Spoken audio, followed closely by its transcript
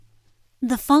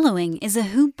The following is a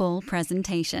Hoop Ball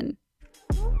presentation.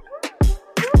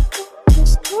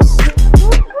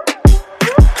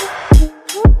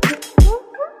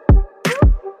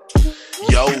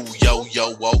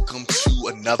 Yo, welcome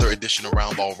to another edition of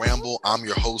Round Ball Ramble. I'm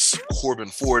your host, Corbin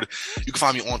Ford. You can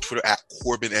find me on Twitter at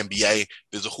CorbinNBA.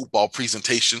 There's a Hoop Ball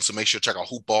presentation, so make sure to check out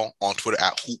Hoop Ball on Twitter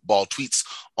at Hoop Ball Tweets,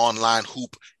 online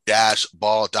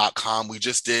hoop-ball.com. We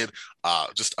just did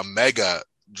just a mega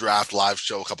draft live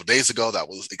show a couple days ago. That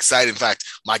was exciting. In fact,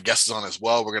 my guest is on as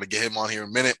well. We're going to get him on here in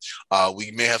a minute.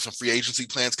 We may have some free agency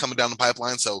plans coming down the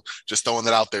pipeline, so just throwing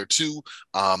that out there too.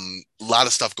 A lot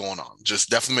of stuff going on. Just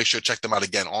definitely make sure to check them out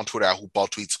again on Twitter at Hoopball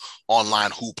Tweets,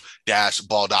 online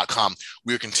hoop-ball.com.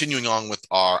 We are continuing on with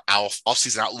our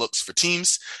off-season outlooks for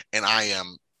teams, and I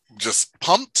am just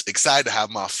pumped, excited to have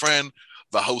my friend,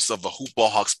 the host of the Hoop Ball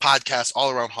Hawks podcast,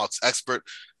 all-around Hawks expert.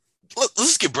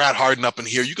 Let's get Brad Harden up in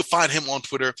here. You can find him on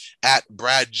Twitter at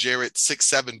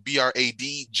BradJarrett67,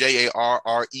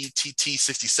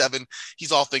 BradJarrett67.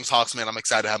 He's all things Hawks, man. I'm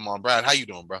excited to have him on. Brad, how you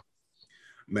doing, bro?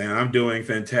 Man, I'm doing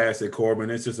fantastic, Corbin.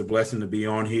 It's just a blessing to be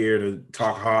on here to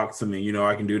talk Hawks. I mean,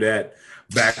 I can do that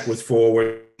backwards,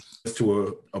 forward,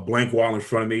 to a blank wall in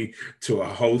front of me, to a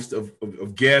host of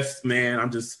guests. Man, I'm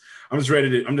just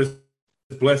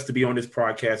blessed to be on this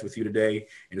podcast with you today,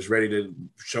 and just ready to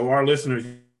show our listeners,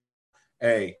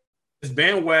 hey, this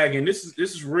bandwagon, this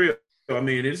is real. I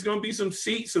mean, there's going to be some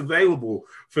seats available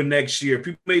for next year.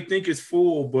 People may think it's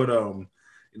full, but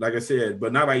like I said,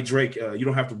 but not like Drake. You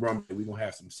don't have to run. We're going to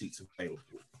have some seats available.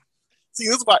 See,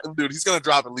 this is why, dude, he's going to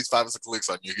drop at least 5 or 6 links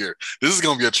on you here. This is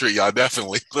going to be a treat, y'all,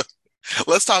 definitely.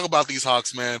 Let's talk about these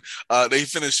Hawks, man. They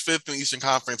finished 5th in the Eastern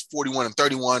Conference,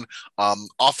 41-31.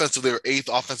 Offensive, they were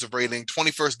 8th offensive rating,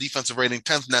 21st defensive rating,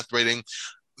 10th net rating.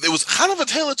 It was kind of a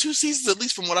tale of two seasons, at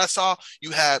least from what I saw.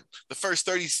 You had the first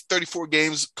 34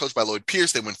 games coached by Lloyd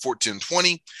Pierce. They went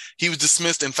 14-20. He was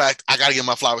dismissed. In fact, I got to give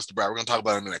my flowers to Brad. We're going to talk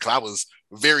about it in a minute because I was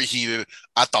very heated.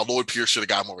 I thought Lloyd Pierce should have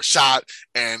got more of a shot,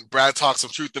 and Brad talked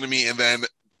some truth into me, and then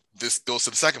this goes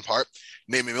to the second part.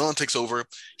 Nate McMillan takes over.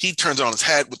 He turns it on his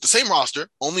head with the same roster,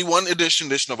 only one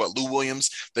addition of Lou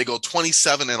Williams. They go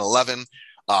 27-11.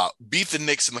 Beat the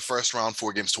Knicks in the first round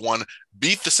 4-1,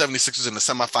 beat the 76ers in the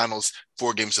semifinals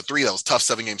 4-3. That was a tough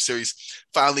 7-game series.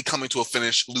 Finally coming to a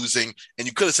finish, losing, and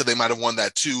you could have said they might have won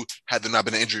that too had there not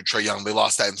been an injury to Trae Young. They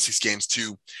lost that in 6 games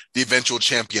to the eventual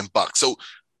champion Bucks. So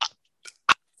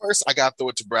first, I got to throw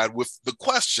it to Brad with the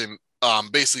question,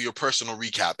 basically your personal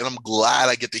recap, and I'm glad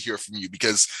I get to hear from you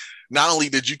because not only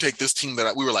did you take this team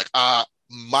that we were like,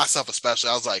 myself especially,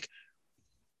 I was like,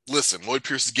 listen, Lloyd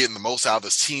Pierce is getting the most out of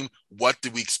this team. What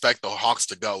did we expect the Hawks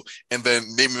to go? And then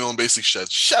Nate McMillan basically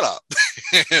said, shut up.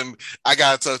 And I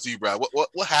got to tell it to you, Brad,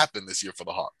 what happened this year for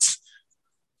the Hawks?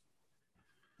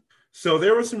 So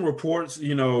there were some reports,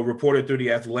 reported through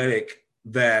The Athletic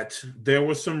that there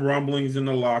was some rumblings in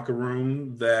the locker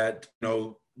room that,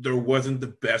 there wasn't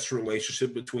the best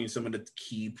relationship between some of the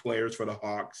key players for the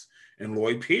Hawks and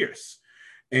Lloyd Pierce.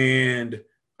 And,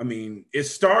 I mean, it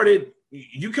started –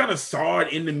 you kind of saw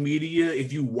it in the media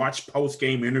if you watch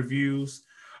post-game interviews.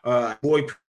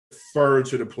 Lloyd referred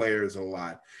to the players a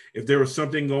lot. If there was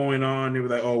something going on, they were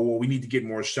like, oh, well, we need to get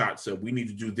more shots up. We need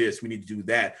to do this. We need to do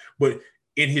that. But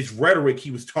in his rhetoric,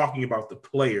 he was talking about the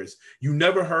players. You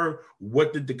never heard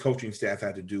what did the coaching staff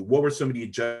have to do? What were some of the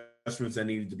adjustments that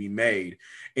needed to be made?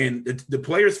 And the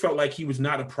players felt like he was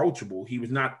not approachable. He was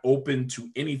not open to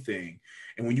anything.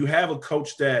 And when you have a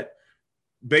coach that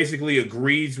basically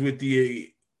agrees with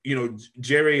the,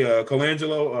 Jerry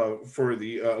Colangelo for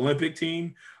the Olympic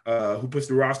team, who puts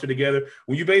the roster together.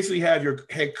 When you basically have your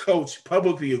head coach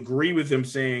publicly agree with him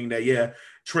saying that, yeah,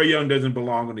 Trae Young doesn't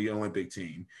belong on the Olympic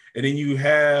team. And then you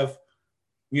have,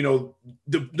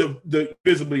 the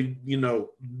visibly,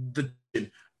 the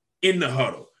in the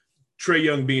huddle, Trae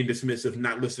Young being dismissive,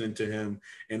 not listening to him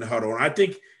in the huddle. And I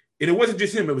think, and it wasn't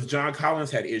just him, it was John Collins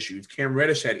had issues. Cam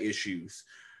Reddish had issues.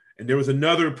 And there was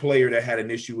another player that had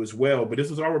an issue as well. But this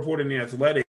was all reported in The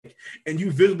Athletic. And you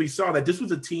visibly saw that this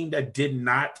was a team that did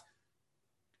not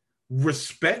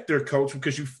respect their coach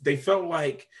because they felt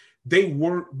like they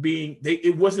weren't being –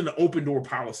 it wasn't an open door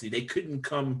policy. They couldn't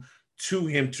come to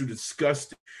him to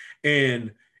discuss it.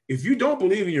 And if you don't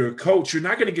believe in your coach, you're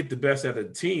not going to get the best out of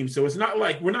the team. So it's not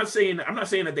like – I'm not saying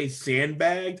that they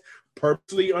sandbagged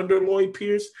purposely under Lloyd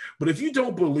Pierce, but if you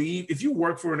you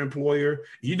work for an employer,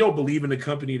 you don't believe in the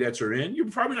company that you're in,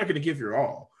 you're probably not going to give your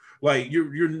all. Like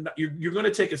you're going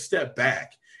to take a step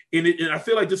back. And I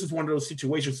feel like this is one of those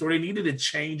situations. So they needed a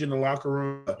change in the locker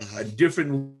room, a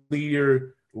different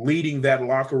leader leading that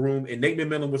locker room. And Nate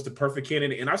McMillan was the perfect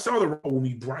candidate. And I saw the role when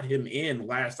we brought him in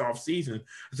last offseason.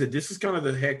 I said, this is kind of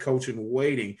the head coach in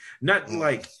waiting. Not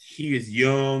like he is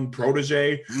young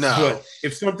protege, but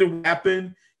if something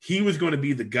happened, he was going to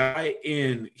be the guy.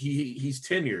 And he's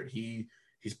tenured.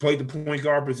 He's played the point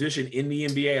guard position in the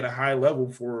NBA at a high level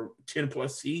for 10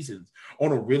 plus seasons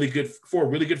for a really good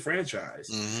franchise.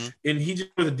 Mm-hmm. And he just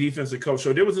was a defensive coach.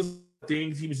 So there was this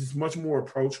things. He was just much more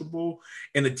approachable,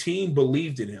 and the team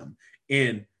believed in him.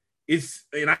 And it's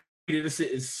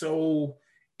so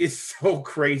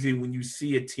crazy when you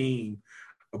see a team,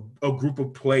 a group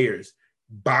of players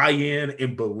buy in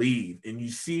and believe, and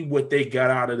you see what they got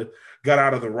out of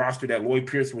the roster that Lloyd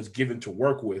Pierce was given to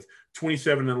work with,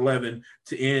 27-11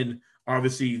 to end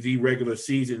obviously the regular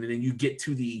season, and then you get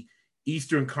to the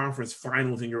Eastern Conference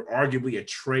Finals, and you're arguably a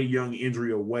Trae Young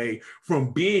injury away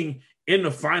from being in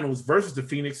the finals versus the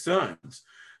Phoenix Suns.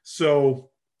 So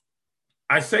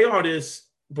I say all this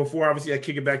before obviously I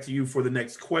kick it back to you for the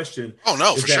next question. Oh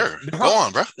no, for sure. Go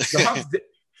on, bro.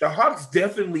 The Hawks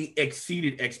definitely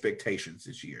exceeded expectations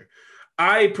this year.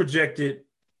 I projected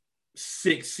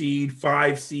 6 seed,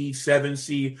 5 seed, 7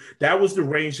 seed. That was the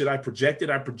range that I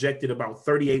projected. I projected about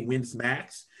 38 wins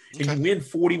max. And you win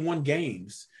 41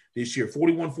 games this year,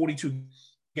 41, 42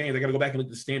 games. I got to go back and look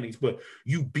at the standings, but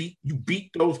you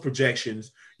beat those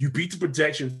projections. You beat the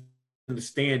projections in the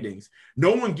standings.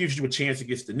 No one gives you a chance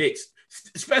against the Knicks,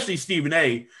 especially Stephen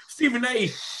A. Stephen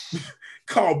A.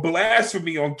 called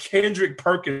blasphemy on Kendrick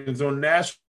Perkins on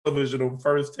national television on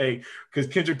First Take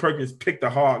because Kendrick Perkins picked the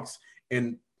Hawks,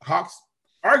 and Hawks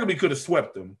arguably could have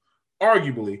swept them.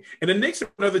 Arguably. And the Knicks are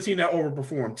another team that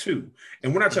overperformed too.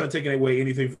 And we're not trying to take away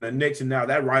anything from the Knicks. And now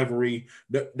that rivalry,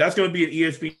 that's going to be an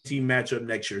ESPN team matchup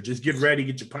next year. Just get ready,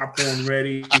 get your popcorn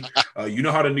ready. You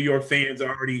know how the New York fans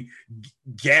are already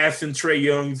gassing Trae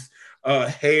Young's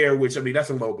hair, which, I mean,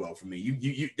 that's a low blow for me.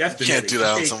 You that's you can't do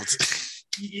that on someone.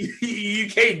 You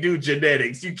can't do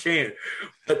genetics. You can't.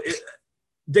 But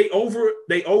they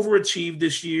overachieved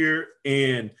this year,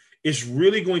 and it's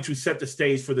really going to set the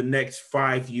stage for the next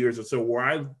 5 years or so, where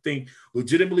I think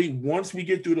legitimately once we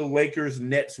get through the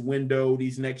Lakers-Nets window,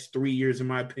 these next 3 years, in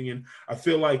my opinion, I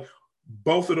feel like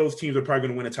both of those teams are probably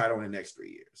going to win a title in the next 3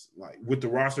 years. Like with the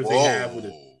rosters they have.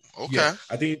 Okay.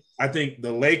 I think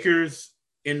the Lakers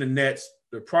and the Nets,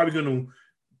 they're probably going to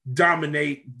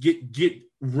dominate, get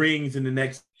rings in the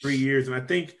next 3 years. And I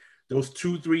think those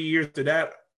 2-3 years to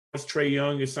that, once Trae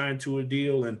Young is signed to a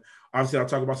deal, and obviously I'll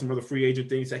talk about some other free agent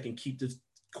things that can keep this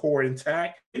core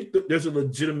intact. There's a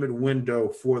legitimate window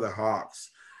for the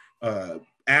Hawks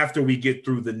after we get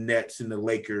through the Nets and the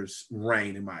Lakers'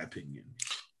 reign, in my opinion.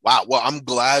 Wow. Well, I'm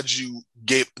glad you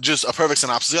gave just a perfect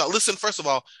synopsis. Yeah, listen, first of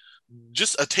all,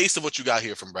 just a taste of what you got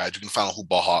here from Brad. You can find on Hoop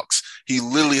Ball Hawks. He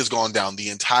literally has gone down the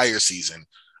entire season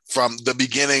from the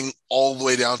beginning all the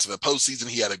way down to the postseason.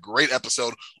 He had a great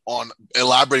episode on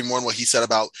elaborating more on what he said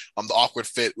about the awkward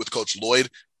fit with Coach Lloyd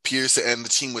Pierce and the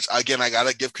team, which again, I got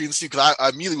to give credence to you because I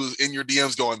immediately was in your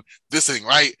DMs going, this thing,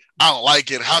 right? I don't like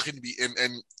it. How can you be?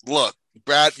 And look,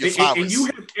 Brad, you're flawless.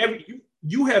 And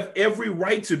you have every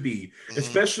right to be,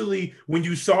 especially when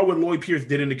you saw what Lloyd Pierce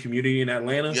did in the community in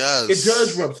Atlanta. Yes. It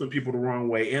does rub some people the wrong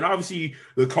way. And obviously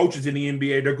the coaches in the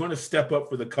NBA, they're going to step up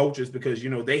for the coaches because,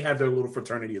 you know, they have their little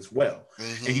fraternity as well.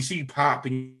 And you see Pop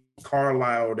and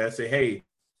Carlisle that say, hey,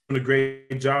 doing a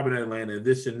great job in Atlanta,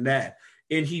 this and that.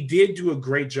 And he did do a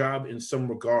great job in some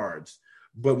regards.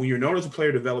 But when you're known as a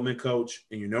player development coach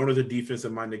and you're known as a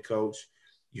defensive-minded coach,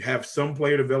 you have some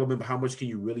player development, but how much can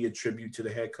you really attribute to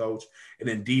the head coach? And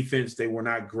in defense, they were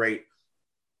not great.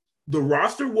 The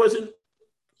roster wasn't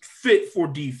fit for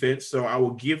defense, so I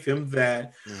will give him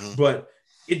that. But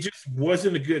it just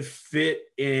wasn't a good fit,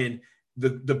 and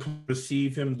the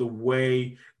receive him the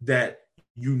way that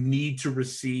you need to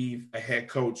receive a head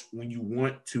coach when you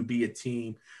want to be a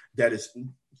team that is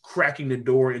cracking the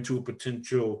door into a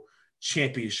potential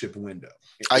championship window.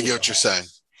 I get what you're saying.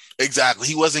 Exactly.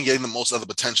 He wasn't getting the most of the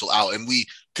potential out. And we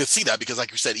could see that because,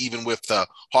 like you said, even with the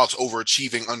Hawks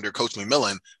overachieving under Coach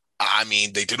McMillan, I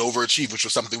mean, they did overachieve, which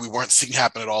was something we weren't seeing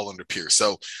happen at all under Pierce.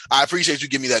 So I appreciate you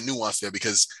giving me that nuance there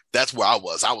because that's where I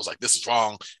was. I was like, this is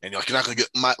wrong. And you're not going to get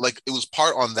my, like, it was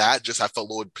part on that. Just I felt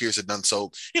Lloyd Pierce had done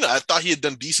so, you know, I thought he had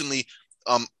done decently.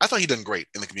 I thought he'd done great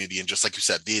in the community. And just like you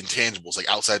said, the intangibles, like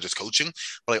outside just coaching,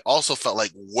 but I also felt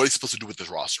like, what are you supposed to do with this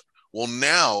roster? Well,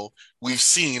 now we've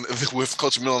seen with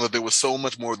Coach Millen that there was so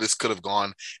much more this could have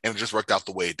gone, and it just worked out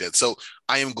the way it did. So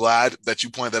I am glad that you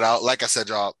pointed that out. Like I said,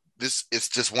 y'all, this is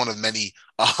just one of many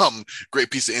great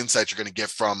pieces of insight you're going to get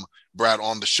from Brad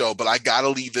on the show. But I got to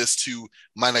leave this to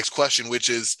my next question, which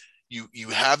is you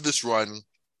have this run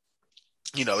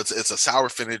it's a sour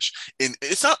finish, and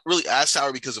it's not really as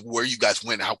sour because of where you guys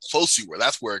went, how close you were.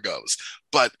 That's where it goes.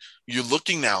 But you're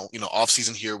looking now, off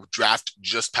season here. Draft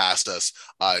just passed us.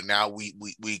 Now we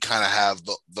kind of have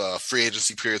the free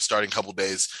agency period starting a couple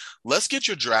days. Let's get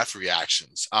your draft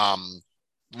reactions.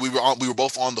 We were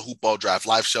both on the Hoop Ball Draft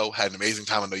live show, had an amazing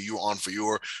time. I know you were on for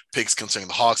your picks concerning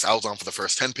the Hawks. I was on for the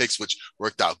first 10 picks, which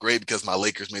worked out great because my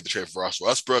Lakers made the trade for Russell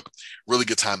Westbrook. Really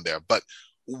good time there. But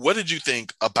what did you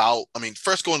think about,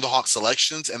 first going to Hawks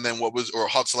selections and then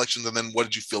Hawks selections, and then what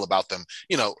did you feel about them,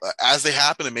 as they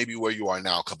happen and maybe where you are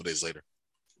now a couple days later?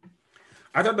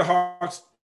 I thought the Hawks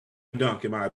dunk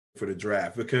in my for the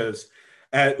draft because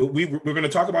we're going to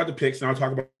talk about the picks and I'll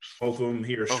talk about both of them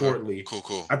here shortly.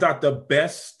 Cool. I thought the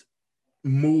best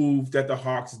move that the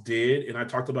Hawks did, and I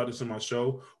talked about this on my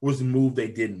show, was the move they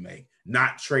didn't make,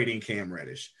 not trading Cam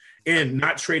Reddish and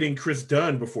not trading Chris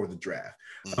Dunn before the draft.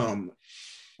 Mm-hmm.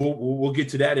 We'll get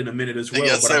to that in a minute as well.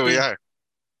 Yes, we are.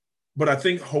 But I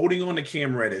think holding on to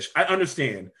Cam Reddish, I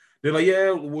understand. They're like,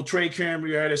 yeah, we'll trade Cam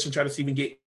Reddish and try to see if we can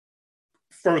get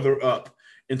further up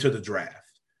into the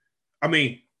draft. I'm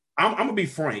going to be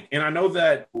frank, and I know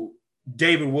that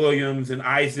David Williams and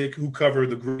Isaac, who cover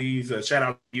the Grease, shout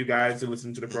out to you guys that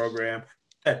listen to the program,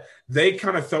 they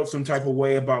kind of felt some type of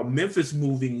way about Memphis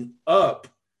moving up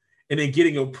and then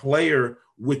getting a player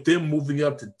with them moving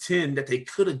up to 10 that they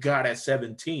could have got at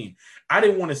 17. I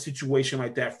didn't want a situation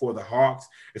like that for the Hawks,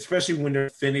 especially when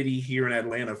there's affinity here in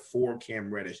Atlanta for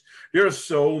Cam Reddish. There are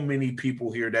so many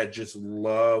people here that just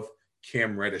love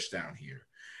Cam Reddish down here.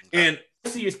 And I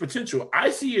see his potential.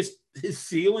 I see his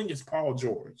ceiling is Paul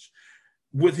George.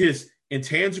 With his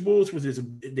intangibles, with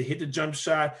the hit the jump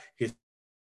shot, his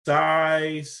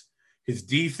size, his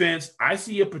defense, I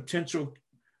see a potential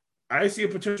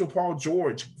Paul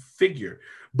George figure.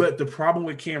 But the problem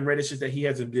with Cam Reddish is that he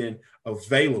hasn't been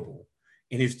available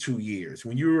in his 2 years.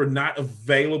 When you're not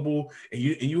available and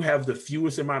you have the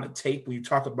fewest amount of tape, when you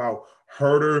talk about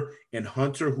Herter and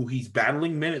Hunter, who he's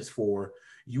battling minutes for,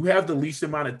 you have the least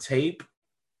amount of tape.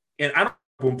 And I don't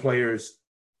know when players,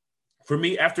 for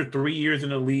me, after 3 years in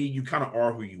the league, you kind of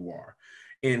are who you are.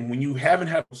 And when you haven't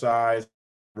had size,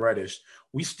 Reddish,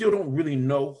 we still don't really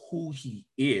know who he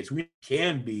is. We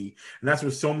can be, and that's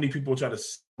what so many people try to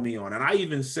sell me on. And I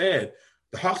even said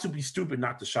the Hawks would be stupid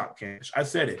not to shop Cash. I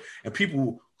said it, and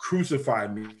people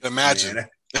crucified me. Imagine,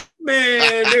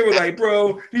 man, they were like,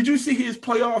 "Bro, did you see his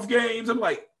playoff games?" I'm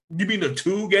like, "You mean the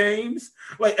 2 games?"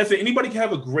 Like I said, anybody can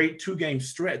have a great 2-game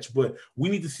stretch, but we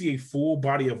need to see a full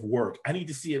body of work. I need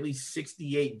to see at least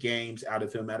 68 games out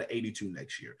of him out of 82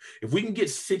 next year. If we can get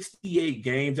 68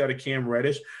 games out of Cam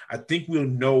Reddish, I think we'll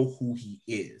know who he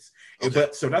is. Okay.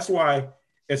 But so that's why,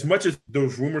 as much as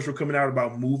those rumors were coming out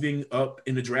about moving up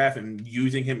in the draft and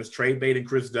using him as trade bait and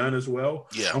Chris Dunn as well,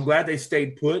 I'm glad they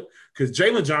stayed put because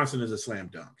Jalen Johnson is a slam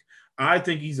dunk. I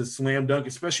think he's a slam dunk,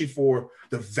 especially for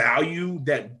the value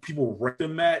that people rate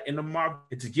him at in the mock.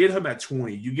 And to get him at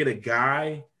 20, you get a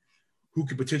guy who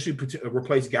could potentially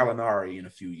replace Gallinari in a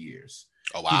few years.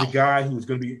 Oh, wow. He's a guy who's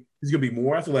going to be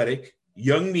more athletic,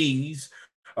 young knees,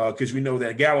 because we know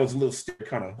that Gallo's a little stick,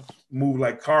 kind of move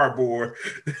like cardboard.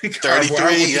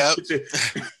 33, yep.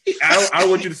 I don't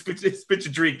want you to spit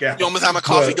your drink out. You almost have my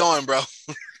coffee going, bro.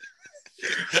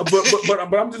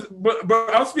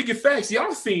 but I'm speaking facts.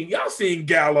 Y'all seen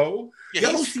Gallo. Yeah,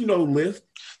 y'all don't see no lift.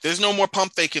 There's no more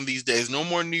pump faking these days. No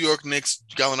more New York Knicks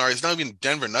Gallinari. It's not even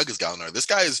Denver Nuggets Gallinari. This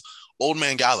guy is old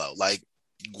man Gallo. Like,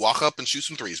 walk up and shoot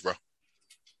some threes, bro.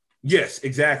 Yes,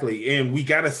 exactly. And we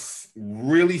got to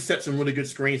really set some really good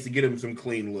screens to get him some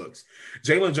clean looks.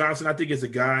 Jalen Johnson, I think, is a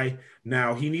guy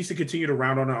now. He needs to continue to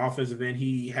round on the offensive end.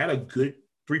 He had a good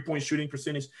 3-point shooting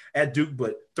percentage at Duke,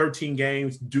 but 13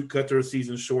 games, Duke cut their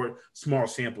season short, small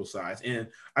sample size. And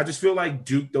I just feel like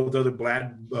Duke, those other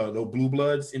blue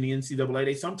bloods in the NCAA,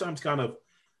 they sometimes kind of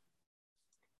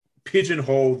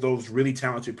pigeonhole those really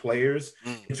talented players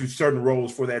into certain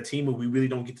roles for that team, and we really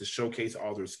don't get to showcase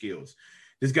all their skills.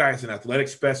 This guy is an athletic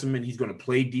specimen. He's going to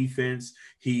play defense.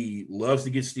 He loves to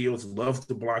get steals, loves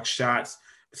to block shots,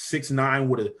 6'9"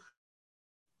 with a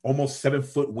almost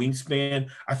 7-foot wingspan.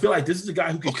 I feel like this is a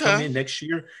guy who can come in next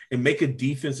year and make a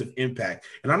defensive impact.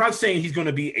 And I'm not saying he's going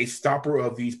to be a stopper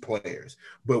of these players,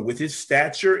 but with his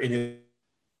stature and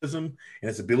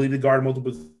his ability to guard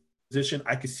multiple positions,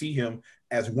 I could see him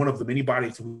as one of the many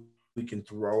bodies we can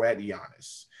throw at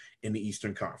Giannis in the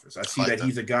Eastern Conference. I see that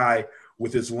he's a guy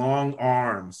with his long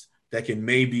arms that can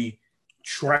maybe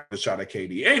try a shot at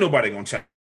KD. Ain't nobody going to take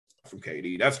from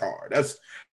KD. That's hard.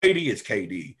 KD is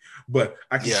KD, but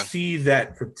I can see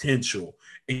that potential.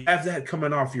 and you have that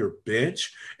coming off your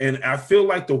bench. And I feel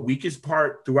like the weakest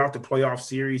part throughout the playoff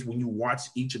series, when you watch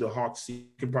each of the Hawks, you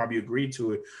can probably agree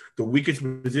to it, the weakest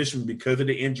position because of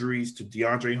the injuries to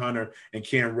DeAndre Hunter and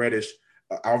Cam Reddish,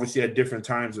 obviously at different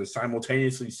times or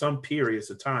simultaneously some periods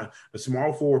of time, the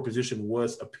small forward position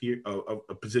was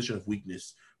a position of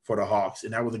weakness for the Hawks,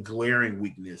 and that was a glaring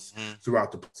weakness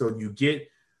throughout the – so you get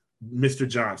Mr.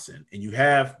 Johnson, and you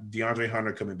have DeAndre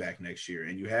Hunter coming back next year,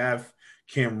 and you have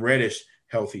Cam Reddish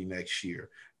healthy next year.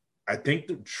 I think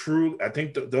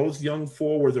those young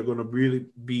forwards are going to really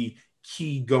be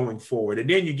key going forward. And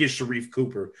then you get Sharife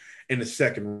Cooper in the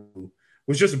second room,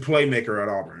 was just a playmaker at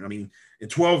Auburn. I mean, in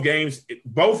 12 games,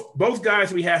 both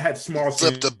guys we had small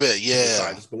flipped a bit,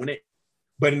 sizes,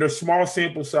 but in their small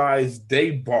sample size,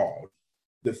 they balled.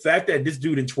 The fact that this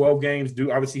dude in 12 games,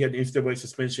 obviously had the NCAA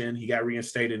suspension, he got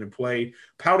reinstated and played.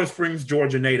 Powder Springs,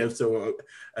 Georgia native, so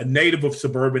a native of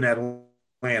suburban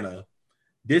Atlanta.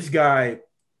 This guy,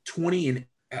 20 and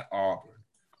at Auburn,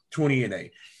 20 and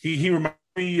 8. He reminds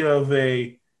me of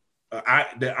the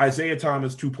Isaiah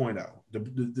Thomas 2.0.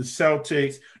 The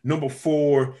Celtics, number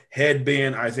 4,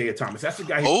 headband Isaiah Thomas. That's the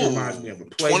guy who reminds me of. A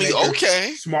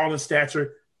playmaker, small in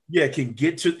stature. Yeah, can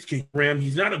rim.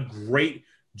 He's not a great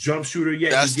jump shooter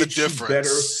yet. That's the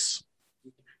difference.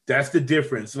 That's the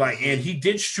difference. And he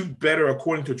did shoot better,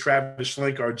 according to Travis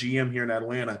Schlenk, our GM here in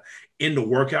Atlanta, in the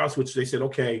workouts, which they said,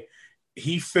 okay,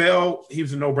 he fell. He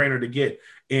was a no-brainer to get.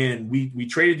 And we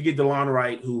traded to get DeLon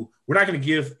Wright, who we're not going to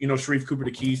give, Sharife Cooper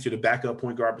the keys to the backup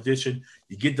point guard position.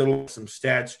 You get some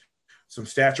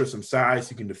stature, some size.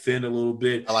 He can defend a little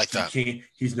bit. I like that.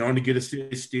 He's known to get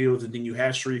assist steals. And then you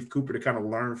have Sharife Cooper to kind of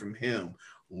learn from him.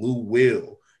 Lou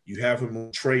Will. You have him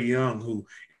on Trae Young, who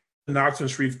knocks on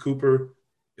Sharife Cooper,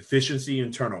 efficiency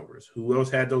and turnovers. Who else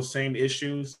had those same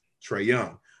issues? Trae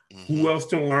Young. Mm-hmm. Who else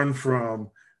to learn from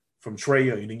Trae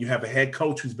Young? And then you have a head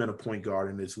coach who's been a point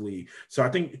guard in this league. So I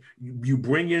think you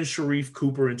bring in Sharife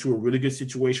Cooper into a really good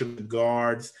situation with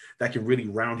guards that can really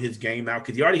round his game out,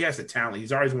 because he already has the talent.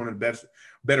 He's always one of the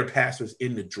better passers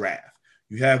in the draft.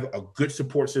 You have a good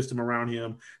support system around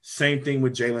him. Same thing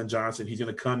with Jalen Johnson. He's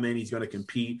going to come in. He's going to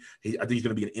compete. I think he's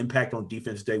going to be an impact on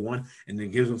defense day one, and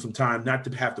then gives him some time not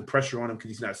to have the pressure on him because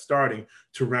he's not starting,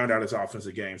 to round out his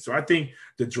offensive game. So I think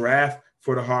the draft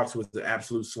for the Hawks was the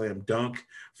absolute slam dunk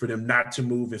for them not to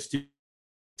move and still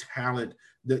talent,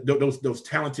 those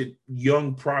talented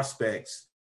young prospects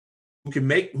who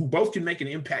both can make an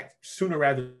impact sooner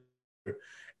rather than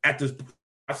at the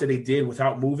spots that they did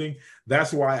without moving.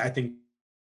 That's why I think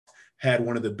had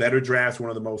one of the better drafts, one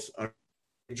of the most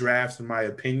drafts in my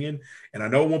opinion. And I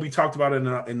know it won't be talked about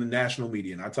in the national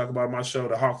media. And I talk about my show,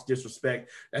 The Hawks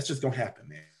Disrespect. That's just going to happen,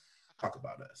 man. Talk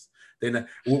about us. Then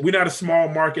we're not a small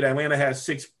market. Atlanta has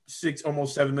six,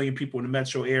 almost 7 million people in the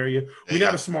metro area. We're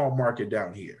not a small market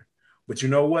down here. But you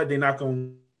know what? They're not going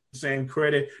to the same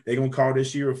credit. They're going to call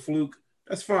this year a fluke.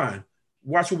 That's fine.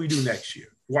 Watch what we do next year.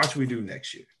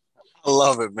 I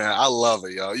love it, man. I love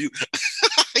it, y'all. You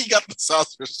got the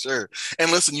sauce for sure. And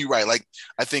listen, you're right. Like,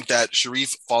 I think that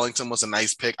Sharife Fallington was a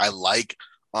nice pick. I like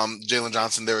Jalen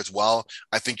Johnson there as well.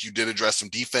 I think you did address some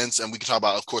defense, and we can talk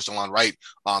about, of course, DeLon Wright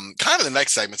kind of in the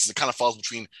next segment, since it kind of falls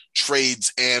between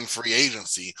trades and free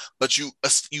agency. But you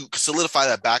solidify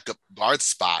that backup guard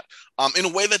spot in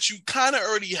a way that you kind of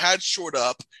already had shored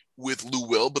up with Lou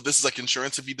Will, but this is like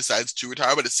insurance if he decides to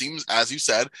retire. But it seems, as you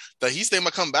said, that he's thinking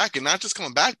about coming back, and not just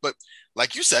coming back, but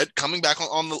like you said, coming back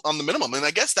on the minimum. And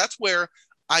I guess that's where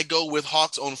I go with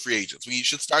Hawks' own free agents. We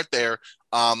should start there.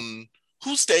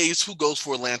 Who stays? Who goes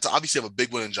for Atlanta? Obviously, you have a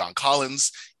big one in John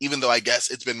Collins, even though I guess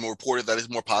it's been more reported that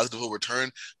it's more positive he'll return.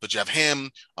 But you have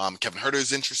him. Kevin Huerter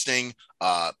is interesting.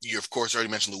 You, of course, already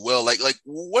mentioned Lou Will. Like,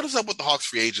 what is up with the Hawks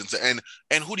free agents?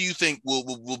 And who do you think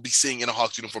we'll be seeing in a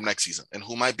Hawks uniform next season? And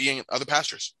who might be in other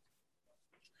pastures?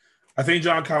 I think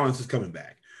John Collins is coming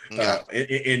back. Yeah.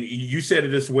 And you said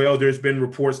it as well. There's been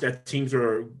reports that teams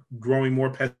are growing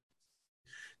more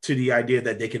to the idea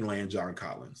that they can land John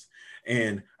Collins.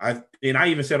 And I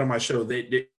even said on my show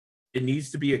that it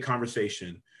needs to be a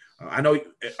conversation. I know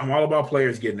I'm all about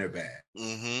players getting their bag.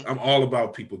 Mm-hmm. I'm all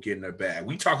about people getting their bag.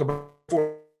 We talk about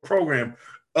for program,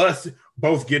 us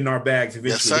both getting our bags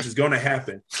eventually, which is going to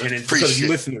happen. And it's because you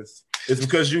listeners. It's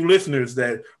because you listeners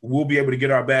that we'll be able to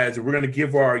get our bags, and we're going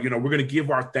to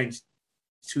give our thanks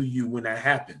to you when that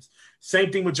happens.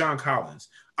 Same thing with John Collins.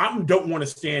 I don't want to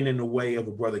stand in the way of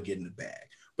a brother getting the bag.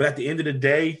 But at the end of the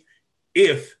day,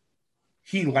 if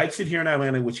he likes it here in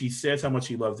Atlanta, which he says how much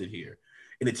he loves it here,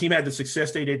 and the team had the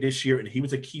success they did this year, and he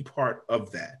was a key part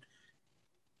of that,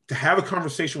 to have a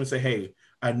conversation and say, hey,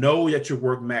 I know that you're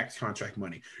worth max contract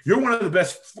money. You're one of the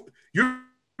best. You're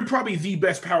probably the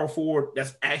best power forward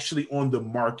that's actually on the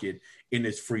market in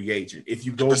this free agent. If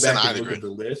you go back and look at the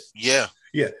list, yeah.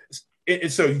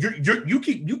 And so you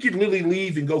could literally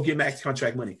leave and go get max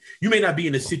contract money. You may not be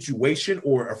in a situation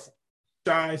or a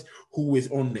franchise who is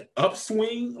on the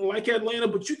upswing like Atlanta,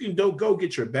 but you can go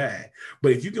get your bag.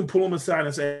 But if you can pull them aside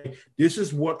and say, this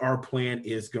is what our plan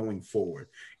is going forward.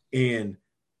 And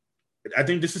I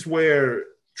think this is where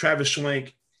Travis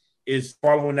Schlenk is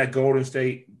following that Golden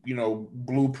State,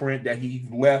 blueprint that he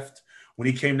left when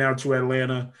he came down to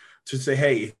Atlanta to say,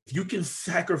 hey, if you can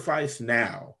sacrifice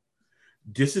now,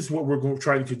 this is what we're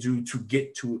trying to do to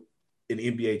get to an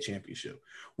NBA championship.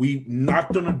 We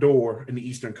knocked on the door in the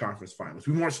Eastern Conference Finals.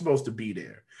 We weren't supposed to be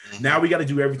there. Mm-hmm. Now we got to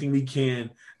do everything we can.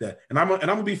 And I'm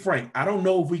gonna be frank. I don't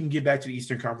know if we can get back to the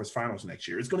Eastern Conference Finals next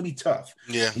year. It's going to be tough.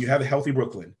 Yeah, you have a healthy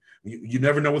Brooklyn. You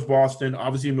never know with Boston.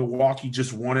 Obviously, Milwaukee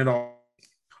just won it all.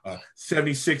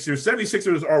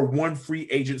 76ers are one free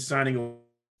agent signing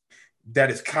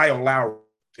that is Kyle Lowry.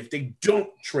 If they don't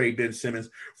trade Ben Simmons,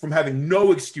 from having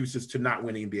no excuses to not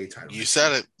win the NBA title. You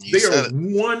said it. They are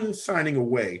one signing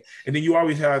away. And then you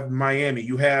always have Miami.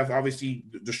 You have, obviously,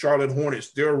 the Charlotte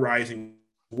Hornets. They're rising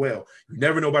well. You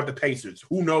never know about the Pacers.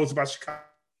 Who knows about Chicago?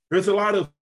 There's a lot of,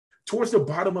 towards the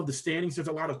bottom of the standings, there's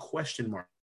a lot of question marks.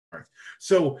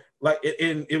 So,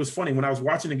 and it was funny when I was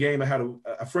watching the game. I had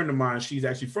a friend of mine. She's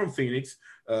actually from Phoenix.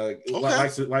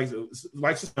 Likes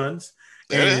the Suns,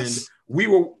 and we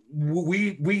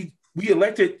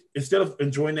elected, instead of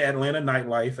enjoying the Atlanta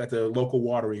nightlife at the local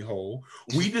watering hole,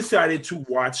 we decided to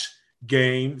watch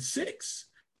Game 6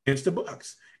 against the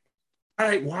Bucks.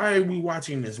 Why are we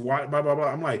watching this? Why? Blah blah blah.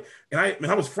 I'm like, and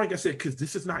I was frank. I said, because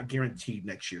this is not guaranteed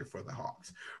next year for the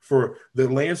Hawks. For the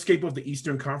landscape of the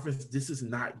Eastern Conference, this is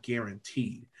not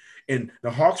guaranteed. And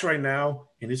the Hawks right now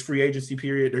in this free agency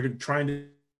period, they're trying to.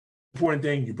 Important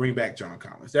thing, you bring back John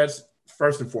Collins. That's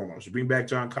first and foremost. You bring back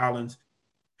John Collins.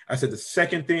 I said the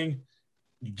second thing,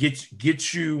 you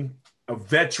get you a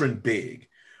veteran big,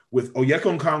 with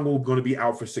Onyeka Okongwu going to be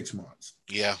out for 6 months.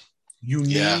 Yeah, you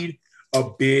need a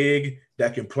big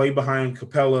that can play behind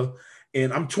Capella.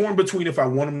 And I'm torn between if I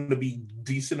want him to be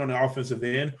decent on the offensive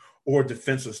end or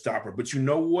defensive stopper. But you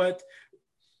know what?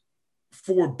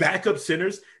 For backup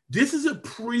centers, this is a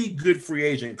pretty good free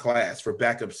agent class for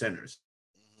backup centers.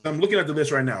 I'm looking at the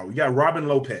list right now. We got Robin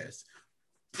Lopez.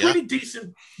 Pretty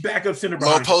decent backup center.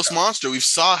 Low post monster. We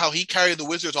saw how he carried the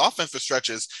Wizards offense for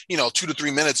stretches, 2 to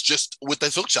 3 minutes just with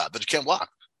that hook shot that you can't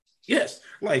block. Yes,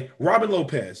 like Robin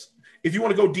Lopez. If you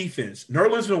want to go defense,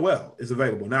 Nerlens Noel is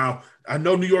available. Now, I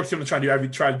know New York's going to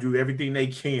try to do everything they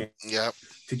can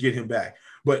to get him back.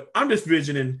 But I'm just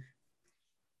visioning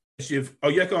if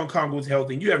Onyeka Okongwu is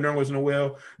healthy and you have Nerlens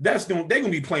Noel, they're going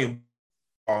to be playing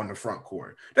on the front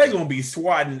court. They're going to be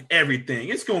swatting everything.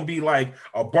 It's going to be like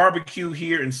a barbecue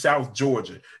here in South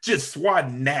Georgia, just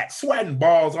swatting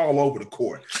balls all over the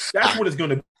court. That's what it's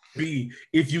going to be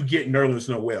if you get Nerlens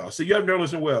Noel. So you have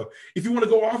Nerlens Noel. If you want to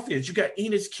go offense, you got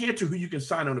Enes Kanter, who you can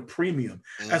sign on a premium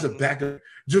as a backup.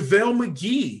 JaVale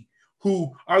McGee,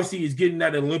 who obviously is getting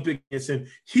that Olympic, and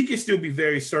he can still be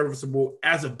very serviceable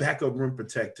as a backup rim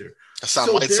protector. Hassan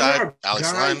Whiteside,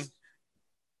 Alex Len.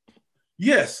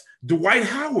 Yes, Dwight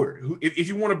Howard, who, if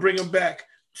you want to bring him back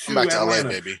to Atlanta, LA,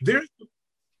 baby.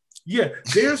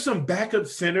 There's some backup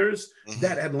centers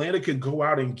that Atlanta could go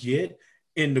out and get.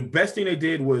 And the best thing they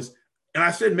did was, and I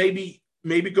said maybe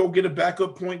go get a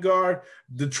backup point guard.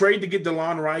 The trade to get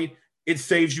DeLon Wright, it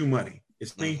saves you money.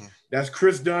 That's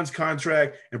Chris Dunn's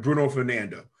contract and Bruno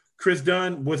Fernando. Chris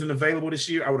Dunn wasn't available this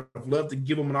year. I would have loved to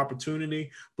give him an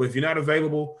opportunity, but if you're not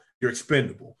available, you're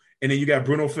expendable. And then you got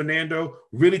Bruno Fernando,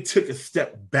 really took a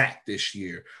step back this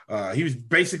year. He was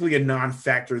basically a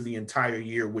non-factor the entire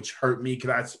year, which hurt me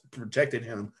because I protected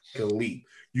him to leap.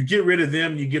 You get rid of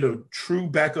them, you get a true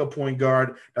backup point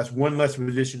guard. That's one less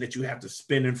position that you have to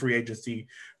spend in free agency.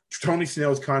 Tony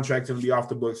Snell's contract is going to be off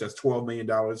the books. That's $12 million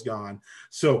gone.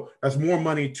 So that's more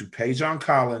money to pay John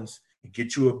Collins and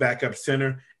get you a backup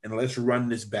center, and let's run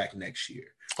this back next year.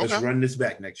 Let's run this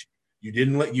back next year. You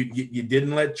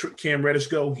didn't let Cam Reddish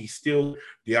go. He's still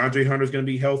 – DeAndre Hunter's going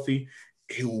to be healthy.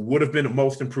 He would have been the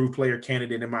most improved player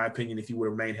candidate, in my opinion, if he would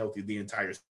have remained healthy the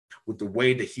entire season. With the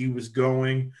way that he was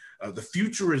going, the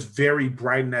future is very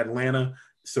bright in Atlanta.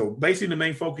 So basically the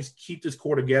main focus, keep this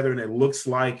core together, and it looks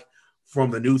like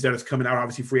from the news that is coming out,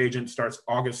 obviously free agent starts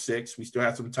August 6th. We still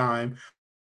have some time.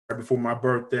 Right before my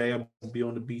birthday, I'm going to be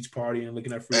on the beach party and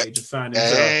looking at free agent signings.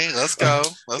 Hey, let's go.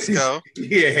 Let's go.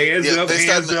 Hands up to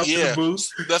the booth.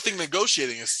 Nothing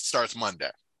negotiating starts Monday.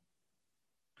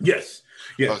 Yes.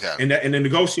 Okay. And the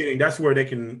negotiating, that's where they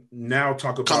can now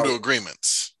talk about. Come to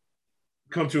agreements.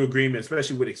 come to agreement,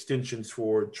 especially with extensions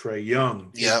for Trae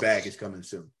Young. His bag is coming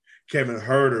soon. Kevin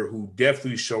Huerter, who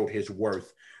definitely showed his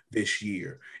worth this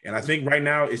year. And I think right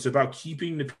now it's about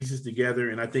keeping the pieces together.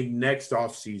 And I think next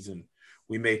offseason,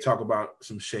 we may talk about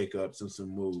some shakeups and some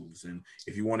moves. And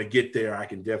if you want to get there, I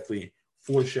can definitely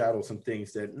foreshadow some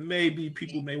things that maybe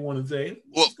people may want to say,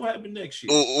 what's going to happen next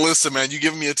year? Listen, man, you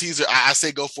giving me a teaser. I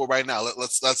say go for it right now.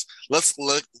 Let's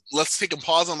take a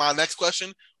pause on my next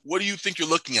question. What do you think you're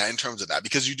looking at in terms of that?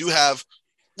 Because you do have,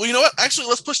 well, you know what? Actually,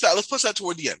 let's push that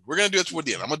toward the end. We're going to do it toward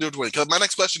the end. I'm going to do it toward the end. Because my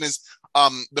next question is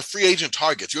the free agent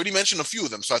targets. You already mentioned a few of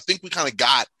them. So I think we kind of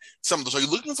got some of those. Are you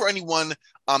looking for anyone,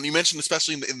 you mentioned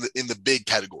especially in the big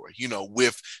category, you know,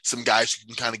 with some guys who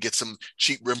can kind of get some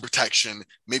cheap rim protection,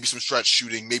 maybe some stretch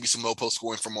shooting, maybe some low post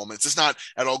scoring for moments. It's not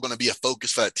at all going to be a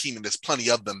focus for that team, and there's plenty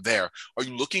of them there. Are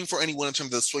you looking for anyone in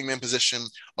terms of the swingman position,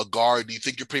 a guard? Do you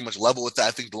think you're pretty much level with that?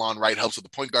 I think DeLon Wright helps with the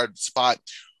point guard spot.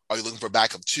 Are you looking for a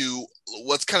backup too?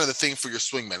 What's kind of the thing for your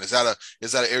swingman? Is that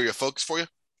an area of focus for you?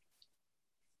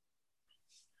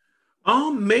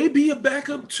 Maybe a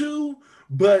backup too,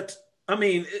 but I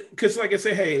mean, because like I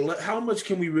say, hey, how much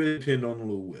can we really depend on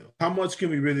Lou Will? How much can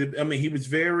we really? I mean, he was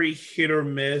very hit or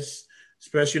miss,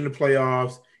 especially in the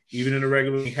playoffs. Even in the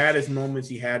regular, he had his moments.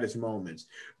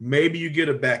 Maybe you get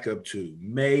a backup too.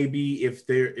 Maybe if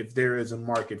there is a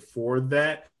market for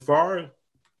that, far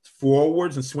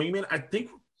forwards and swingmen, I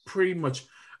think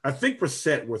we're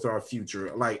set with our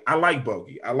future. Like, I like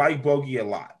Bogey. I like Bogey a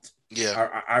lot.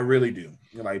 Yeah, I really do.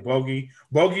 Like Bogey.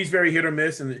 Bogey's very hit or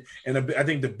miss, and I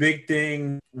think the big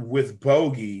thing with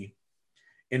Bogey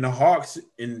in the Hawks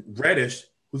and Reddish,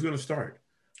 who's going to start?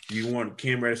 Do you want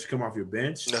Cam Reddish to come off your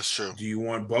bench? That's true. Do you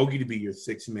want Bogey to be your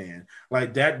sixth man?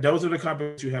 Like that, those are the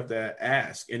questions you have to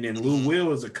ask. And then Lou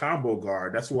Will is a combo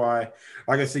guard. That's why,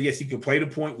 like I said, yes, he can play the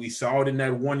point. We saw it in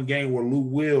that one game where Lou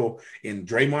Will and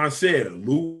Draymond said,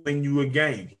 Lou win you a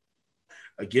game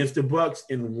against the Bucks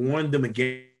and won them a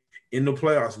game in the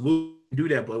playoffs. Lou do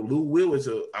that, but Lou Will is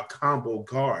a combo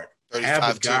guard.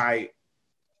 Have a guy.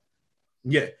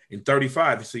 Yeah, in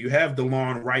 35. So you have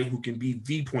DeLon Wright, who can be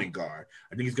the point guard.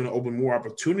 I think he's going to open more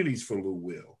opportunities for Lou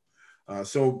Will.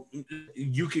 So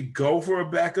you could go for a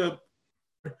backup.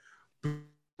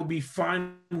 We'll be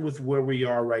fine with where we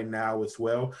are right now as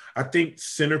well. I think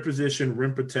center position,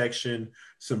 rim protection,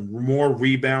 some more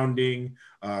rebounding.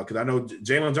 Because I know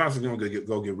Jalen Johnson's going to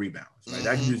go get rebounds. Right?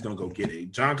 That dude's going to go get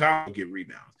it. John Collins will get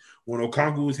rebounds. When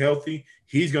Okongwu is healthy,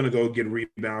 he's going to go get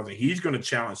rebounds, and he's going to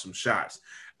challenge some shots.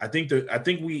 I think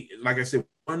we, like I said,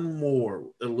 a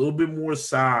little bit more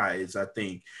size, I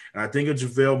think. And I think a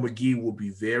JaVale McGee will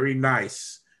be very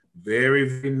nice. Very,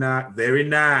 very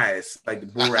nice. Like the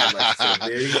Borat, like I said,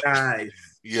 very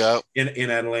nice. Yeah. In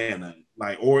Atlanta.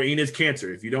 Or Enes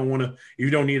Kanter, if you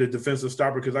don't need a defensive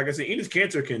stopper, because like I said, Enes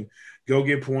Kanter can go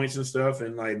get points and stuff,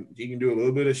 and like he can do a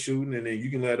little bit of shooting, and then you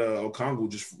can let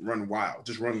Okongwu just run wild,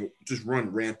 just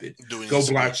run rampant, go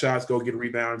block shots, go get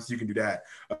rebounds. You can do that.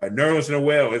 Nerlens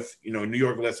Noel, if New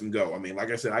York lets him go. I mean,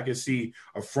 like I said, I can see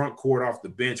a front court off the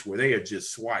bench where they are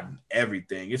just swatting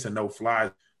everything. It's a no-fly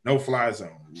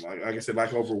zone. Like I said,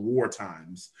 like over war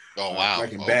times. Oh, wow.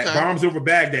 Like in Bombs Over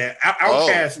Baghdad.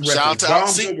 Outcast reference.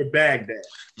 Bombs Over Baghdad.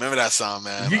 Remember that song,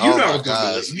 man. You know what's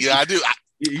going to Yeah, I do.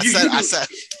 I said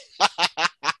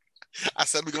I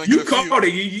said we're going to get a few. You called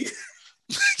it.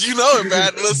 You know it,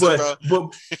 man. Listen,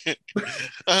 bro.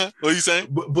 What are you saying?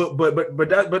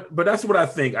 But that's what I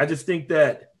think. I just think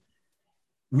that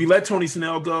we let Tony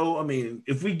Snell go. I mean,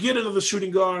 if we get another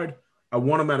shooting guard, I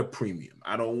want him at a premium.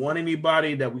 I don't want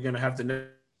anybody that we're going to have to.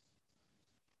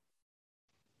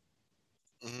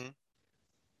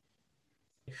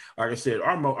 Like I said,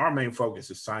 our main focus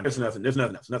is signing. There's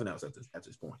nothing else at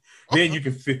this point. Okay.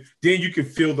 Then you can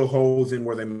fill the holes in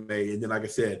where they made. And then, like I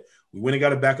said, we went and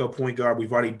got a backup point guard.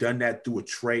 We've already done that through a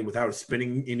trade without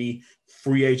spending any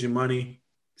free agent money.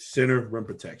 Center, rim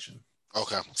protection.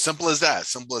 Okay, simple as that.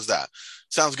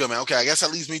 Sounds good, man. Okay, I guess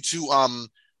that leads me to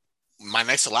my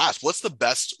next to last. What's the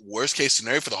best worst case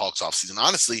scenario for the Hawks offseason?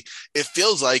 Honestly, it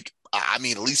feels like, I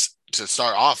mean, at least to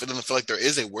start off, it doesn't feel like there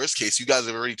is a worst case. You guys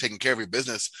have already taken care of your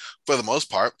business for the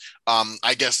most part.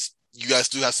 I guess you guys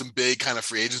do have some big kind of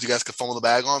free agents you guys could funnel the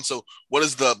bag on. So what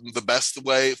is the best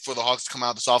way for the Hawks to come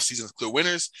out this offseason as clear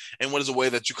winners? And what is a way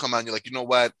that you come out and you're like, you know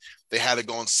what? They had it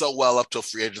going so well up till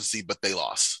free agency, but they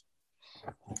lost.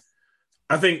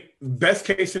 I think best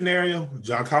case scenario,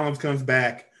 John Collins comes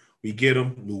back. We get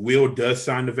him. Lou Will does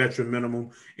sign the veteran minimum,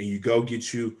 and you go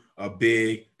get you a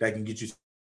big that can get you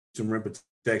some rim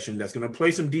protection that's going to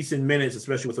play some decent minutes,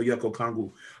 especially with Onyeka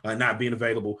Okongwu not being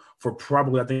available for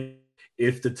probably, I think,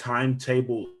 if the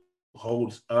timetable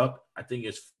holds up. I think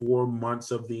it's 4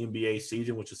 months of the NBA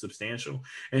season, which is substantial.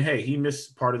 And hey, he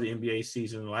missed part of the NBA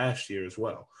season last year as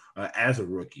well, as a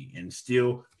rookie, and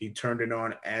still he turned it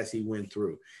on as he went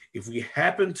through. If we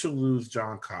happen to lose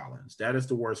John Collins, that is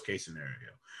the worst case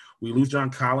scenario. We lose John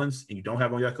Collins and you don't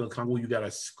have Onyeka Okongwu, you got to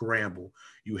scramble.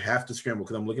 You have to scramble,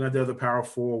 because I'm looking at the other power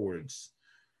forwards.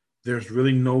 There's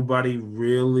really nobody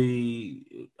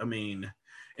really, I mean,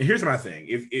 and here's my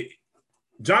thing.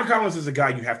 John Collins is a guy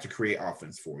you have to create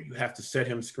offense for. You have to set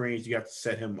him screens. You have to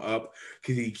set him up,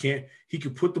 because he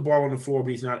could put the ball on the floor, but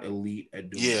he's not elite at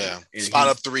doing it. Yeah, spot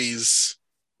up threes.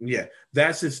 Yeah,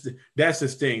 that's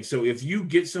his thing. So if you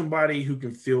get somebody who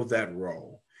can fill that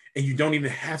role, and you don't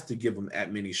even have to give them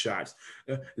that many shots,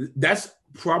 that's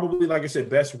probably, like I said,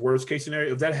 best worst case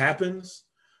scenario. If that happens,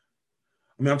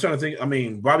 I mean, I'm trying to think. I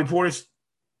mean, Bobby Portis,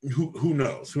 who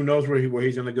knows? Who knows where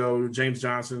he's going to go? James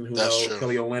Johnson, who knows? True.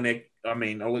 Kelly Olynyk. I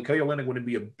mean, Kelly Olynyk wouldn't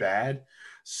be a bad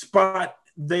spot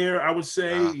there, I would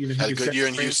say. Had a good year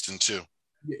in Houston too.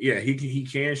 Yeah, he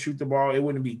can shoot the ball. It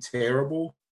wouldn't be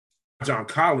terrible. John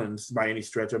Collins by any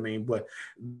stretch, I mean, but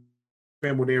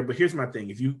scramble there. But here's my thing: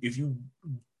 if you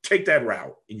take that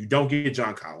route and you don't get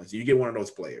John Collins, you get one of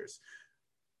those players,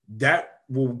 that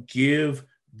will give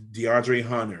DeAndre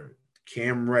Hunter,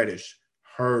 Cam Reddish,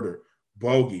 Huerter,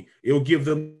 Bogey. It'll give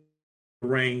them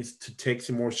reins to take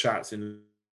some more shots. And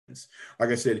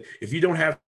like I said, if you don't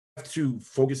have to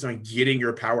focus on getting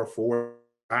your power forward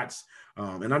shots,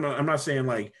 and I'm not saying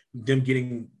like them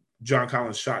getting John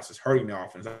Collins shots is hurting the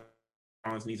offense.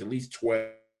 Collins needs at least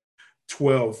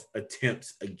 12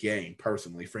 attempts a game,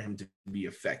 personally, for him to be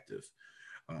effective,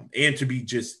 and to be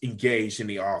just engaged in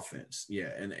the offense. Yeah,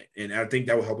 and I think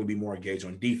that will help him be more engaged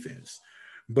on defense.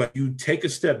 But you take a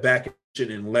step back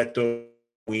and let those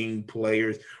wing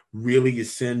players really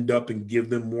ascend up and give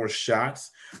them more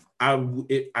shots. I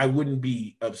wouldn't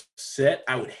be upset.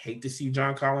 I would hate to see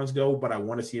John Collins go, but I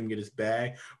want to see him get his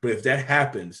bag. But if that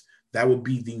happens, that would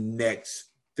be the next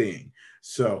thing.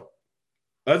 So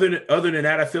other than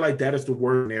that, I feel like that is the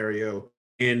worst scenario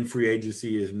in free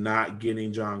agency, is not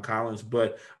getting John Collins.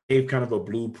 But gave kind of a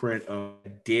blueprint of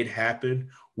what did happen,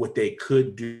 what they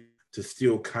could do to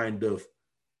still kind of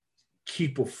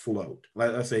keep afloat.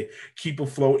 Like I say, keep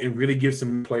afloat and really give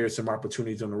some players some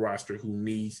opportunities on the roster who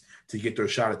needs to get their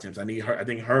shot attempts. I think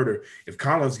Huerter, if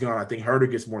Collins gone, I think Huerter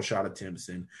gets more shot attempts.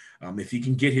 And if he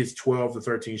can get his 12 to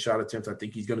 13 shot attempts, I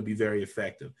think he's going to be very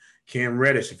effective. Cam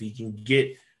Reddish, if he can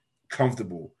get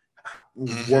comfortable,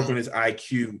 work on his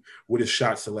IQ with his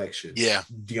shot selection. Yeah.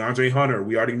 DeAndre Hunter,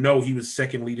 we already know he was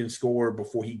second leading scorer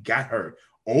before he got hurt,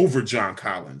 over John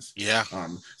Collins. Yeah.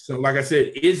 So like I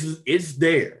said, it's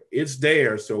there. It's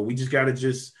there. So we just got to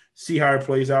just see how it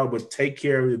plays out, but take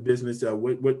care of the business.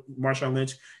 What Marshawn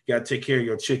Lynch, you got to take care of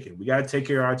your chicken. We got to take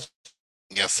care of our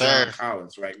yes, sir. John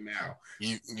Collins right now.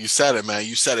 You said it, man.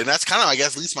 You said it. And that's kind of, I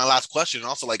guess, at least my last question. And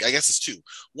also, like, I guess it's two.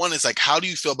 One is, like, how do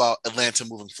you feel about Atlanta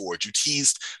moving forward? You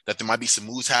teased that there might be some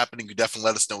moves happening. You definitely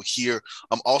let us know here.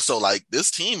 Also, like,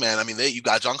 this team, man, I mean, you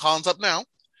got John Collins up now.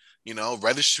 You know,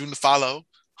 Reddish soon to follow.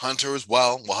 Hunter as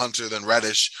well. Well, Hunter, then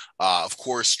Reddish. Of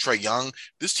course, Trae Young.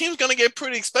 This team's going to get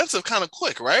pretty expensive kind of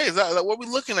quick, right? Is that what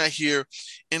we're looking at here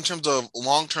in terms of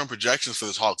long-term projections for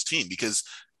this Hawks team? Because,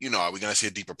 you know, are we going to see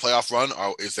a deeper playoff run,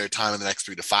 or is there time in the next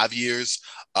 3 to 5 years?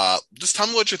 Just tell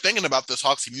me what you're thinking about this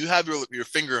Hawks team. You have your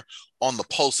finger on the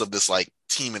pulse of this, like,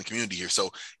 team and community here.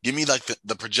 So give me, like,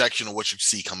 the projection of what you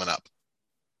see coming up.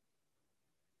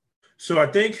 So I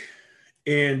think,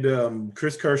 and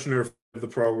Chris Kirschner, the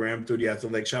program through the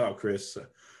Athletic, shout out Chris.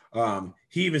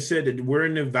 He even said that we're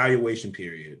in the evaluation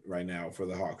period right now for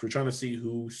the Hawks. We're trying to see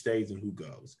who stays and who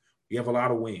goes. We have a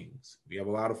lot of wings. We have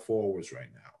a lot of forwards right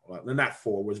now. Well, not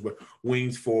forwards, but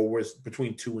wings, forwards,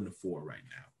 between 2 and 4 right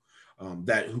now,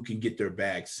 that who can get their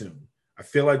bag soon. I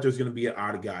feel like there's going to be an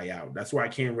odd guy out. That's why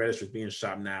Cam Reddish is being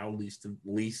shot now,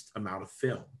 least amount of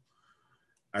film.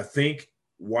 I think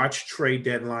watch trade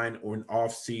deadline or an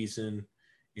off season.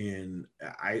 And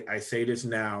I say this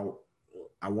now,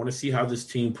 I want to see how this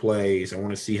team plays. I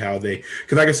want to see how because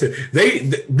like I said,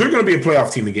 they're going to be a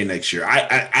playoff team again next year.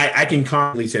 I can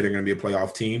confidently say they're going to be a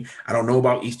playoff team. I don't know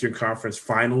about Eastern Conference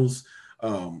Finals.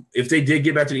 If they did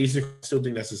get back to the Eastern, I still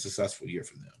think that's a successful year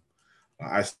for them.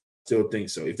 I still think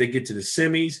so. If they get to the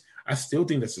semis, I still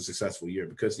think that's a successful year,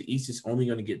 because the East is only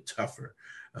going to get tougher.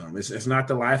 It's not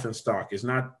the laughing stock. It's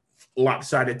not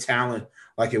lopsided talent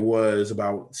like it was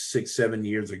about 6-7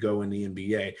 years ago in the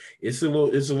NBA. It's a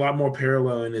lot more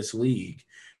parallel in this league,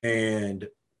 and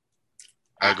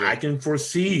I can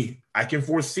foresee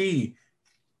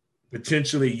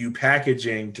potentially you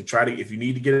packaging to try to, if you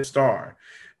need to get a star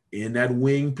in that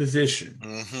wing position,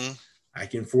 I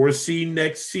can foresee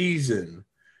next season,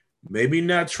 maybe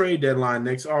not trade deadline,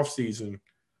 next offseason,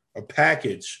 a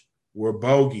package where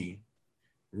Bogey,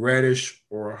 Reddish,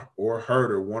 or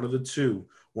Herter, one of the two,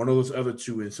 one of those other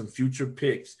two, and some future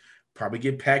picks probably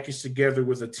get packaged together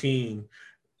with a team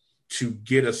to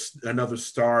get another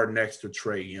star next to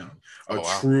Trae Young,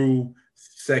 true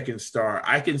second star.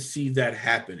 I can see that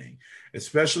happening,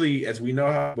 especially as we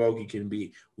know how Bogey can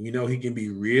be. We know he can be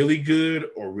really good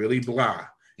or really blah.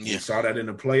 Yeah. We saw that in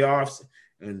the playoffs.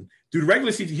 And through the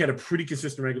regular season, he had a pretty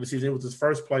consistent regular season. It was his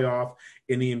first playoff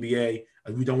in the NBA.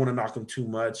 We don't want to knock him too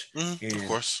much. And of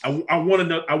course. I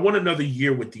want another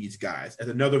year with these guys as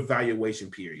another valuation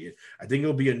period. I think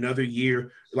it'll be another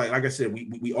year. Like I said,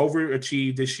 we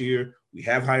overachieved this year. We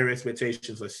have higher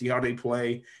expectations. Let's see how they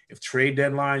play. If trade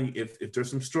deadline, if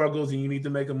there's some struggles and you need to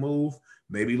make a move,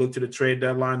 maybe look to the trade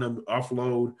deadline to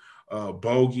offload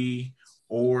Bogey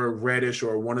or Reddish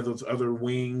or one of those other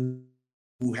wings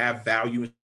who have value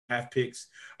in draft picks.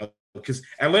 Because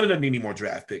Atlanta doesn't need any more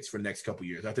draft picks for the next couple of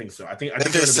years. I think so. I think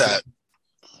they're set.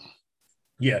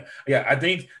 Yeah. I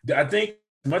think as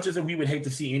much as we would hate to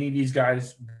see any of these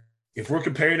guys, if we're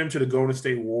comparing them to the Golden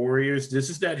State Warriors, this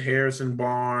is that Harrison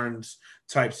Barnes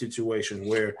type situation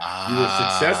where you were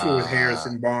successful with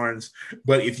Harrison Barnes,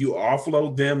 but if you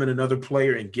offload them and another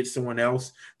player and get someone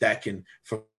else that can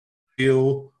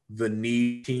fulfill the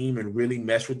need team and really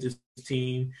mesh with this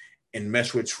team and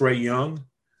mesh with Trae Young,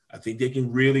 I think they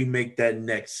can really make that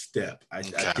next step. I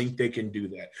think they can do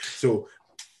that. So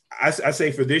I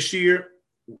say for this year,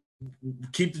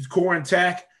 keep the core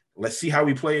intact. Let's see how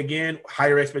we play again.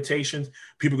 Higher expectations.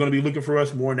 People are going to be looking for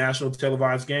us more national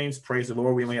televised games. Praise the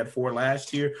Lord. We only had 4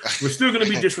 last year. We're still going to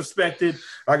be disrespected.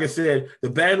 Like I said, the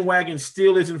bandwagon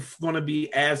still isn't going to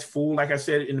be as full, like I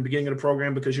said in the beginning of the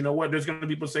program, because you know what? There's going to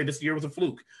be people say this year was a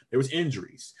fluke. There was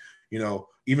injuries. You know,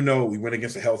 even though we went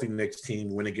against a healthy Knicks team,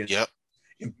 we went against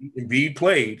Embiid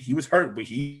played. He was hurt, but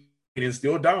he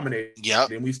still dominated. Yeah.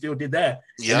 And we still did that.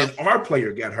 Yeah. And then our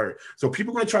player got hurt. So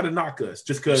people are going to try to knock us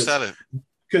just because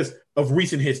of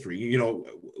recent history. You know,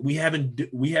 we went to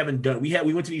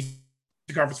the Eastern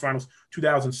Conference Finals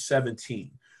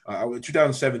 2017.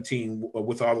 2017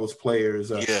 with all those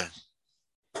players,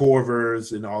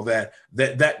 Corvers and all that.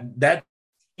 That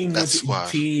team went to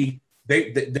ET.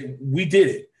 We did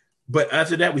it. But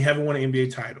after that, we haven't won an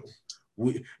NBA title.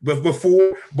 But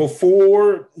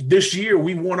before this year,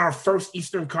 we won our first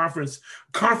Eastern Conference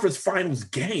Finals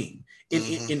game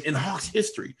in Hawks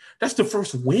history. That's the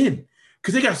first win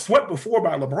because they got swept before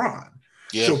by LeBron.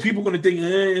 Yeah. So people are going to think,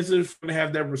 it's going to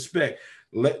have that respect.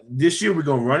 This year, we're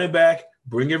going to run it back,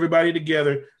 bring everybody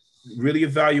together, really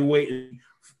evaluate.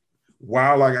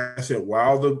 While, like I said,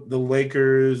 while the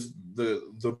Lakers, the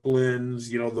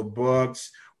Blends, the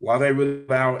Bucks, while they really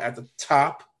out at the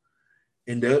top,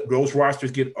 and those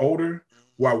rosters get older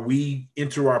while we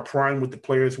enter our prime with the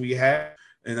players we have.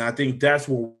 And I think that's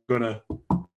what we're going to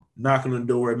knock on the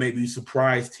door and maybe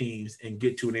surprise teams and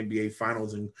get to an NBA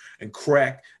Finals and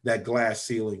crack that glass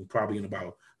ceiling probably in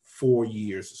about 4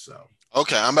 years or so.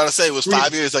 Okay, I'm about to say it was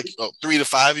 5 years, like 3 to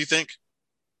 5, you think?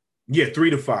 Yeah, 3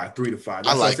 to 5. That's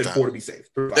I like that. 4 to be safe.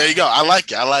 There you go. I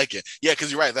like it. Yeah,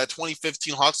 because you're right. That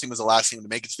 2015 Hawks team was the last team to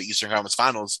make it to the Eastern Conference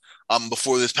Finals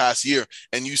before this past year.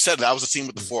 And you said that was a team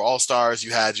with the 4 All-Stars.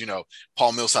 You had,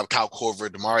 Paul Millsap, Kyle Korver,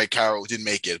 DeMarre Carroll didn't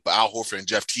make it, but Al Horford and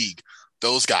Jeff Teague,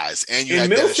 those guys. And you had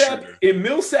Millsap. And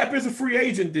Millsap is a free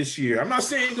agent this year. I'm not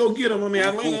saying go get him. I mean,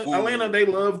 Atlanta, they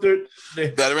love their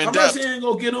veteran I'm depth. Not saying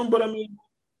go get him, but I mean,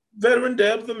 veteran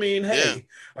depth. I mean, hey,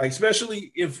 like especially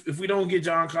if we don't get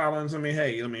John Collins. I mean,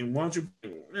 hey, why don't you?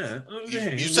 Yeah,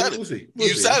 you said it. You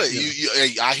said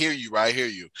it. I hear you. Right, I hear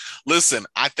you. Listen,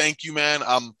 I thank you, man.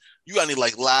 You got any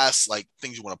last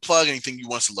things you want to plug? Anything you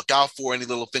want us to look out for? Any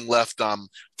little thing left? Before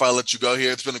I let you go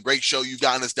here, it's been a great show. You've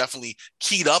gotten us definitely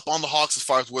keyed up on the Hawks as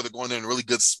far as where they're going. They're in a really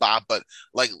good spot. But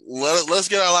let's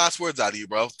get our last words out of you,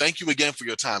 bro. Thank you again for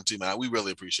your time, too, man. We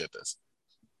really appreciate this.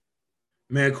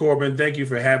 Man, Corbin, thank you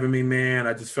for having me, man.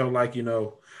 I just felt like,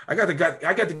 I got to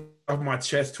get off my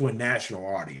chest to a national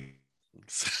audience.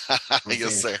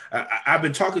 Yes, sir. I've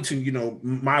been talking to,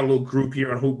 my little group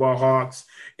here on Hoopball Hawks,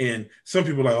 and some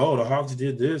people are like, oh, the Hawks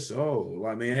did this. Oh,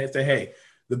 I mean, I say, hey,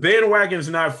 the bandwagon is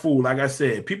not full. Like I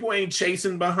said, people ain't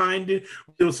chasing behind it.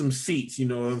 Still some seats, you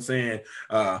know what I'm saying?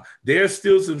 There's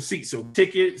still some seats. So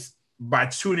tickets by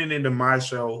tuning into my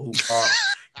show, Hoop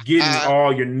Hawks. Getting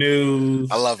all your news.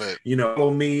 I love it.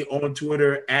 Follow me on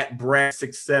Twitter at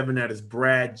Brad67. That is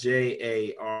Brad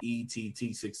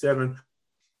JARETT67.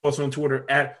 Also on Twitter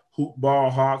at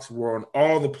Hoopball Hawks. We're on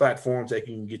all the platforms that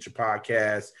you can get your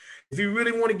podcast. If you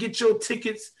really want to get your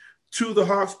tickets to the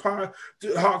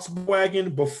Hawks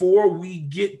wagon before we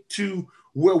get to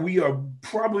where we are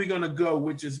probably going to go,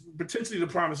 which is potentially the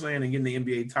promised land and getting the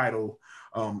NBA title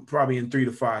probably in 3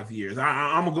 to 5 years.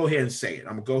 I'm going to go ahead and say it.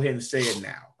 I'm going to go ahead and say it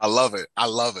now. I love it.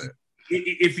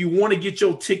 If you want to get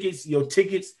your tickets,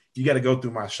 you got to go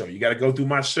through my show. You got to go through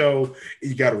my show.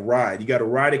 You got to ride. You got to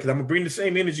ride it because I'm going to bring the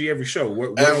same energy every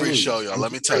show. Every show, y'all.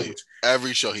 Let me tell you.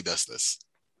 Every show he does this.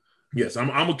 Yes, I'm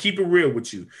going to keep it real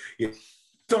with you. Yeah.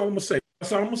 That's all I'm going to say.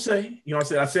 That's all I'm going to say. You know, I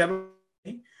said,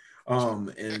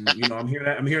 and, you know, I'm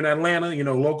here in Atlanta. You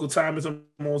know, local time is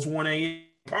almost 1 a.m.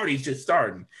 Party's just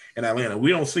starting in Atlanta.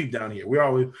 We don't sleep down here. We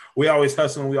always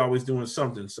hustling. We always doing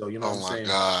something. So, you know what I'm saying? Oh,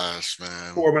 my gosh,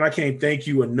 man. Corbin, I can't thank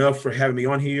you enough for having me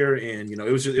on here. And, you know,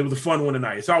 it was a fun one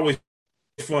tonight. It's always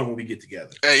fun when we get together.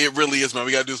 Hey, it really is, man.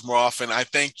 We got to do this more often. I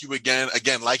thank you again,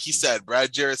 like he said,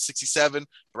 Brad Jarrett 67,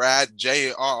 Brad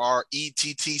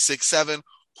JRRETT 67,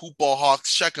 Hoopball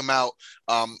Hawks. Check him out.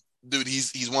 Dude,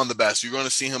 he's one of the best. You're going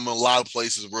to see him in a lot of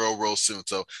places real soon.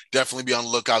 So definitely be on the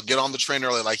lookout. Get on the train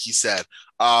early, like he said.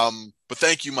 But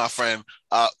thank you, my friend.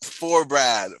 For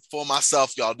Brad, for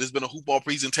myself, y'all, this has been a Hoopball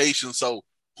presentation. So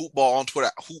Hoopball on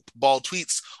Twitter, Hoopball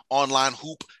tweets, online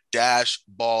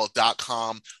hoop-ball.com.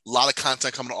 A lot of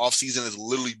content coming off season is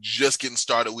literally just getting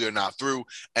started. We are not through,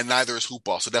 and neither is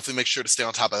Hoopball. So definitely make sure to stay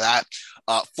on top of that.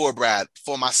 For Brad,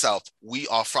 for myself, we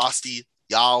are Frosty.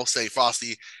 Y'all say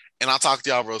Frosty. And I'll talk to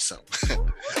y'all real soon.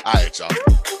 All right, y'all.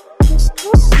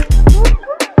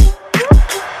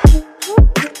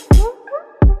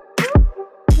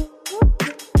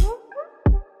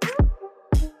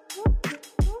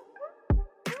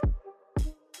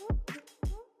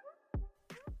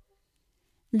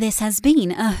 This has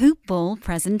been a Hoop Ball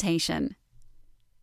presentation.